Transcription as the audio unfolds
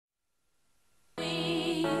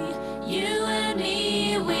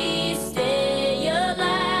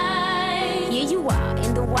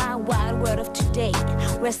day,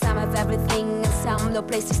 where some have everything and some no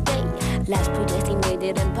place to stay. Life's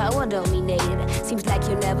predestinated and power dominated. Seems like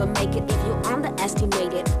you never make it if you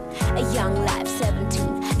underestimate it. A young life,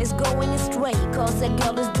 17, is going astray, cause that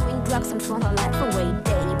girl is doing drugs and throwing her life away.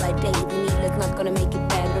 Day by day, the needle is not gonna make it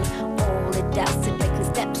better. All it does is taking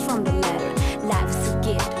steps from the ladder. Life is a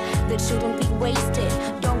gift that shouldn't be wasted.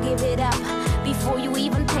 Don't give it up before you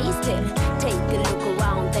even taste it. Take a look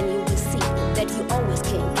around, then you will see that you always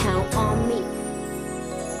can count on me.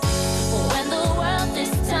 When the world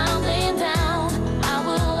is tumbling down, I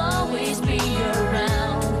will always be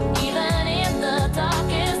around. Even in the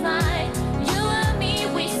darkest night, you and me,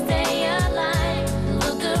 we stay alive.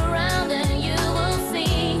 Look around and you will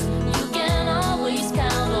see, you can always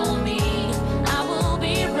count on me. I will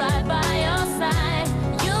be right by your side.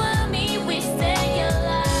 You and me, we stay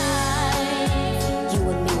alive. You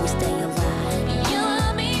and me, we stay alive. You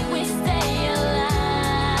and me, we stay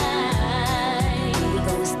alive. We're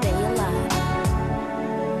gonna stay alive.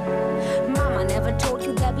 Mama never told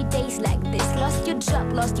you there'd be days like this. Lost your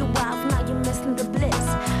job, lost your wife, now you're missing the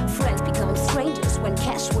bliss. Friends become strangers when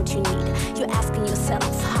cash what you need. You're asking yourself,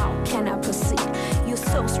 how can I proceed? You're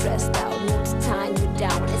so stressed out, moods tying you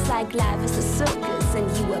down. It's like life is a circus and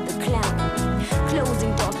you are the clown.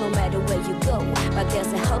 Closing doors no matter where you go, but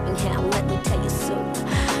there's a helping hand, let me tell you so.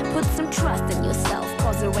 Put some trust in yourself,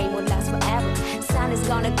 cause the rain won't last forever. Sun is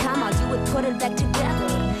gonna come out, you would put it back together.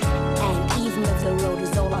 And even if the road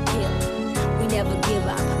is all uphill, we never give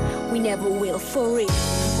up, we never will, for real.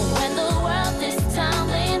 When the world is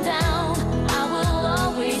tumbling down, I will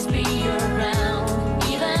always be around.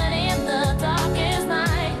 Even in the darkest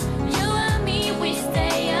night, you and me, we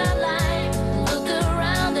stay alive. Look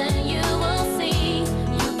around and you will see,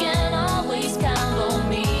 you can always count on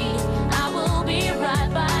me. I will be right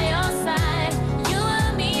by your side. You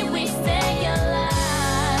and me, we stay alive.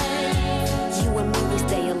 You and me, we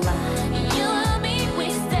stay alive. You and me, we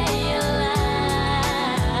stay alive.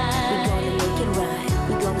 We're gonna make it right,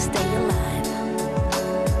 we're gonna stay alive.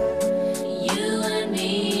 You and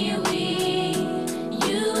me, we,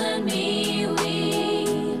 you and me, we,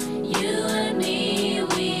 you and me,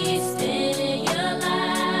 we stay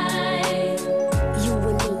alive. You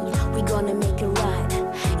and me, we gonna make it right.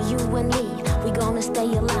 You and me, we gonna stay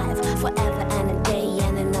alive forever and a day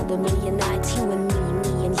and another million nights. You and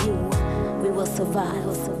me and you, we will survive. We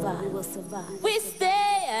will survive. We